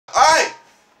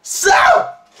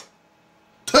So,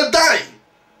 today,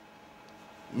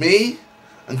 me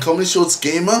and Comedy Shorts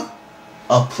Gamer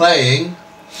are playing.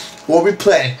 What we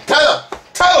playing? Tell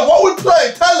him what we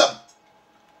playing.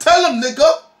 Tell him,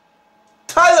 nigga.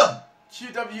 Tell him.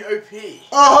 QWOP.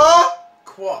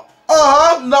 Co-op.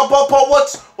 No, but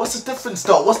what's the difference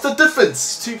though? What's the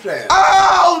difference? It's 2 players.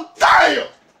 Oh damn!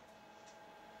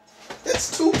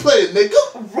 It's 2 player,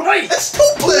 nigga. Right. It's 2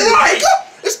 player, right.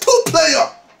 Nigga. It's 2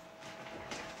 player.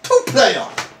 2 player.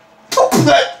 2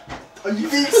 player. Are you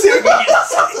being serious?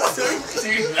 Don't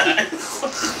do that.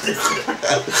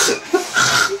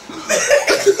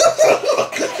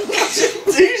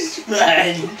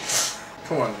 Douchebag.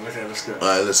 Come on, let's go.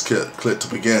 Alright, let's click to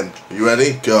begin. You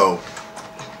ready? Go.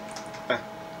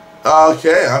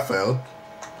 Okay, I failed.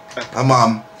 I'm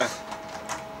on.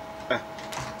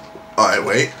 Alright,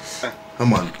 wait.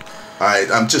 Come on. Alright,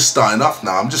 I'm just starting off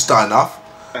now.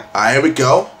 Alright, here we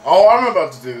go. Oh, I'm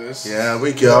about to do this. Yeah,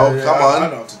 we go. Yeah, come on. I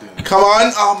know what to do. Come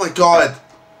on. Oh my god.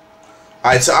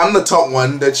 Alright, so I'm the top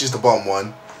one. Then she's the bottom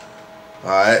one.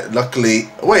 Alright, luckily.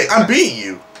 Wait, I'm beating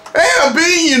you. Hey, I'm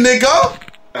beating you, nigga. Oh.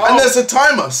 And there's a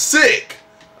timer. Sick.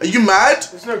 Are you mad?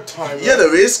 There's no timer. Yeah,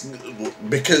 there is.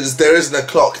 Because there isn't a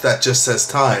clock that just says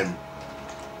time.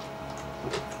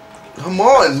 Come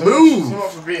on, move. So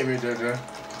much for beating me, Jojo.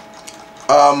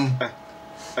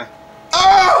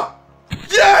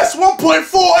 Yes,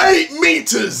 1.48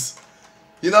 meters.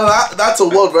 You know that's a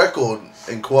world record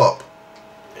in co-op.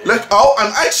 Look, oh,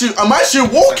 I'm actually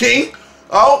walking.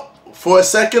 Oh, for a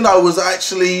second I was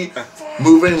actually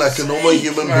moving like a normal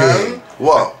human being.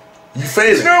 What? You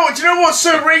failing? Do you know what's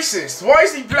so racist? Why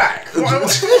is he black? Why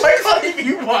can't he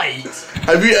be white?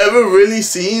 Have you ever really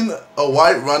seen a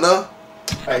white runner?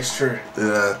 That's true.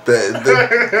 Yeah, they're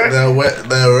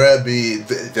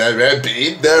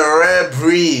a rare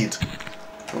breed.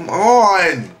 Come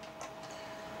on.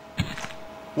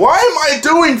 Why am I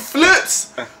doing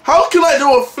flips? How can I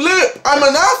do a flip? I'm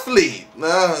an athlete.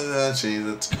 Nah,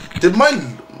 Jesus. Did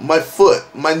my foot,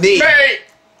 my knee,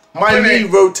 my knee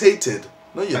rotated?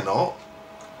 No, you're not.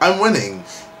 I'm winning.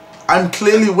 I'm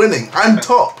clearly winning. I'm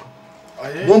top.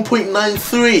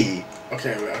 1.93.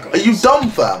 Okay, wait, I got Are you dumb,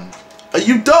 fam? Are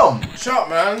you dumb? Shut up,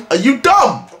 man. Are you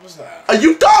dumb? What was that? Are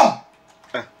you dumb?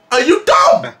 Are you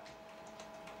dumb?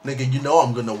 Nigga, you know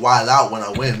I'm gonna wild out when I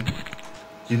win.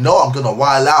 You know I'm gonna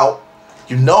wild out.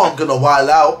 You know I'm gonna wild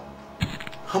out.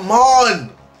 Come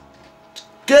on.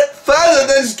 Get further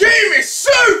than... This game is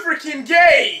so freaking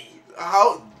gay.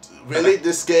 How? Really?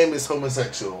 This game is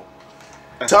homosexual.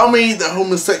 Tell me the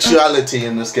homosexuality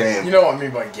in this game. You know what I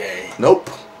mean by gay. Nope.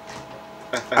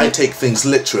 I take things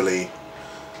literally.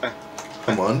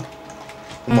 Come on.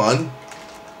 Come on.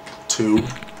 2,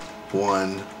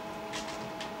 1.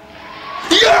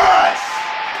 Yes!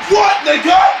 What,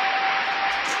 nigga?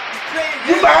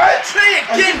 You mad?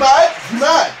 Are you mad? You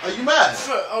mad? Are you mad?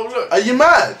 Look, oh look. Are you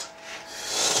mad?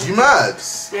 You mad?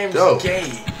 This game's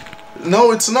gay.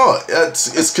 No, it's not.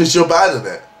 It's because you're bad at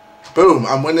it. Boom,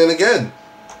 I'm winning again.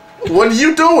 What are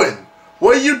you doing?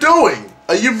 What are you doing?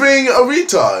 Are you being a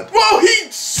retard? Whoa,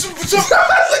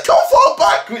 Look how far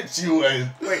backwards you went.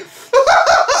 Wait.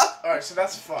 Alright, so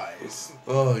that's 5.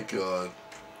 Oh god.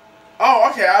 Oh,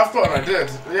 okay, I've got what I did.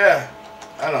 Yeah.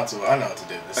 I know how to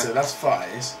do this. So that's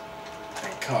 5.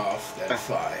 Then calf, then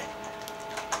thigh.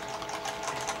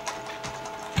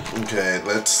 Okay,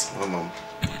 let's... Hold on.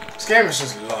 This game is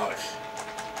just luck.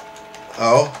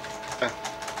 Oh?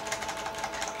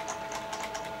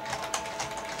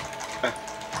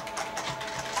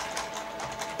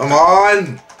 Come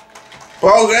on!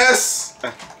 Progress!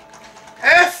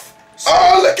 F!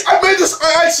 Oh, look! I made this!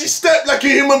 I actually stepped like a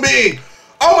human being!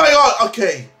 Oh my god!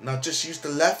 Okay, now just use the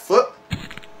left foot.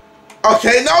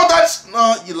 Okay, now that's...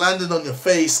 No, you landed on your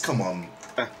face. Come on.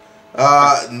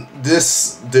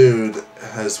 This dude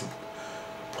has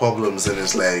problems in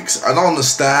his legs. I don't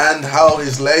understand how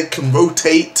his leg can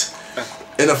rotate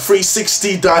in a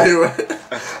 360 direct.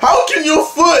 How can your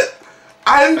foot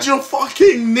and your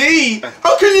fucking knee,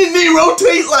 how can your knee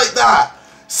rotate like that?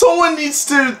 Someone needs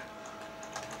to,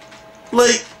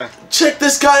 like, check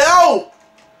this guy out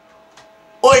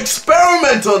or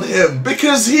experiment on him,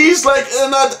 because he's like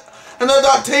an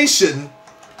adaptation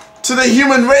to the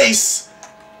human race.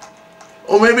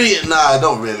 Or maybe, nah,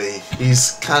 not really.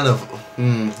 He's kind of,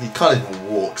 he can't even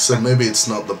walk, so maybe it's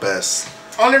not the best.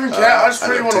 I don't even care, I just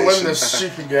really want to win this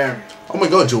stupid game. Oh my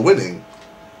god, you're winning.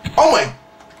 Oh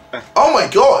my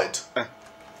god.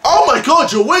 Oh my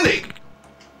god, you're winning.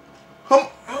 How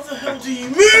the hell do you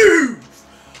move?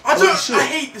 I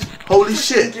hate this. Holy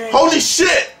shit. Game. Holy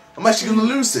shit. I'm actually gonna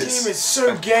lose this. This game is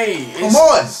so gay. Come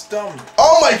on. It's dumb.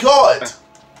 Oh my god.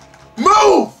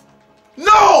 Move!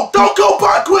 No! Don't go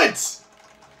backwards!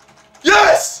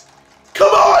 Yes! Come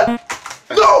on!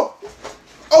 No!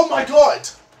 Oh my god!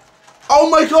 Oh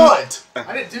my god!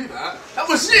 I didn't do that. That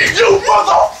was you! You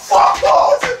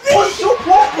motherfucker! What's your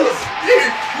problem? You!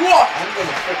 What? I'm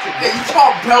gonna fucking... Yeah, you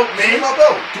can't belt me! Give me my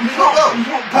belt! Give me my belt! You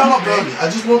can't I'm belt not belting. I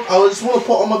just want to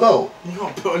put on my belt. You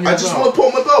can't put on your I just want to put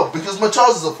on my belt because my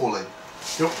trousers are falling.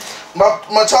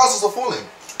 My trousers are falling.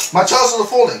 My trousers are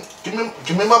falling. Give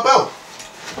me my belt.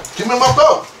 Give me my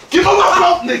belt. Give me my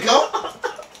belt, nigga.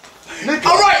 Nigga.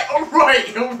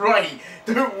 Alright.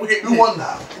 Don't whip me. Who won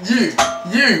that? You.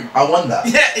 I won that.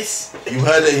 Yes. You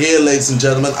heard it here, ladies and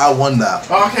gentlemen. I won that.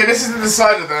 Okay, this is the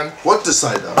decider then. What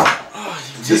decider? Oh,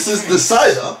 This is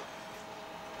decider?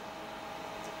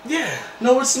 Yeah.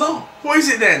 No, it's not. What is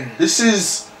it then? This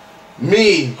is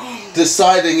me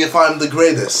deciding if I'm the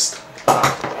greatest.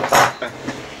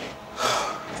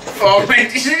 Oh man,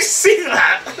 did you see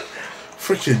that?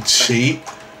 Freaking cheat.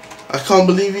 I can't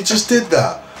believe you just did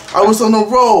that. I was on a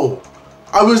roll.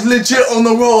 I was legit on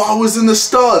the roll. I was in the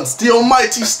stance. The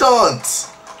almighty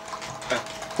stance.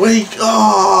 Wait.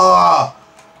 Ah.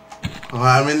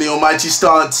 I'm in the almighty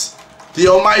stance. The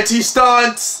almighty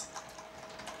stance.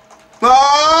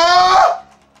 Ah.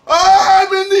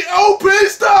 I'm in the open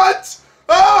stance.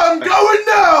 I'm going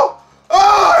now.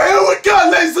 Here we go,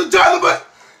 ladies and gentlemen.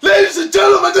 Ladies and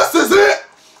gentlemen, this is it.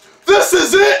 This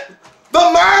is it. The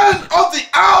man of the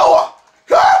hour.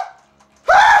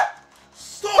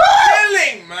 Stop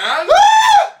yelling, man.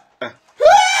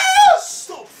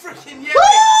 Stop freaking yelling.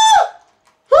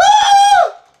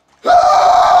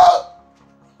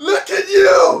 Look at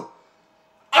you.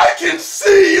 I can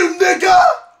see you, nigga.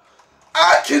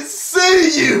 I can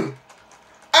see you.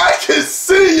 I can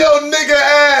see your nigga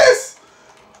ass.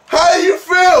 How you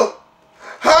feel?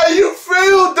 How you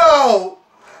feel, though?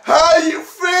 How you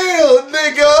feel,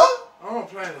 nigga? I'm not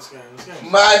playing this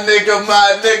game. My nigga,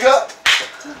 my nigga.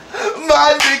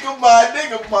 My nigga, my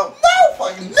nigga, my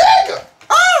motherfucking nigga.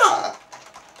 Ah!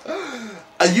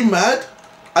 Are you mad?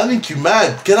 I think you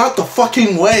mad. Get out the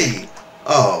fucking way.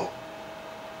 Oh.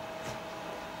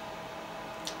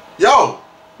 Yo.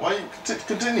 Why you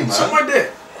continue, man? Suck my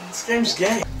dick. This game's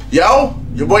gay. Yo,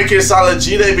 your boy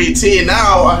KSIOlajidebt.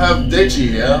 Now I have Deji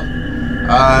here.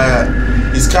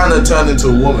 He's kind of turned into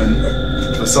a woman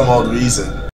for some odd reason.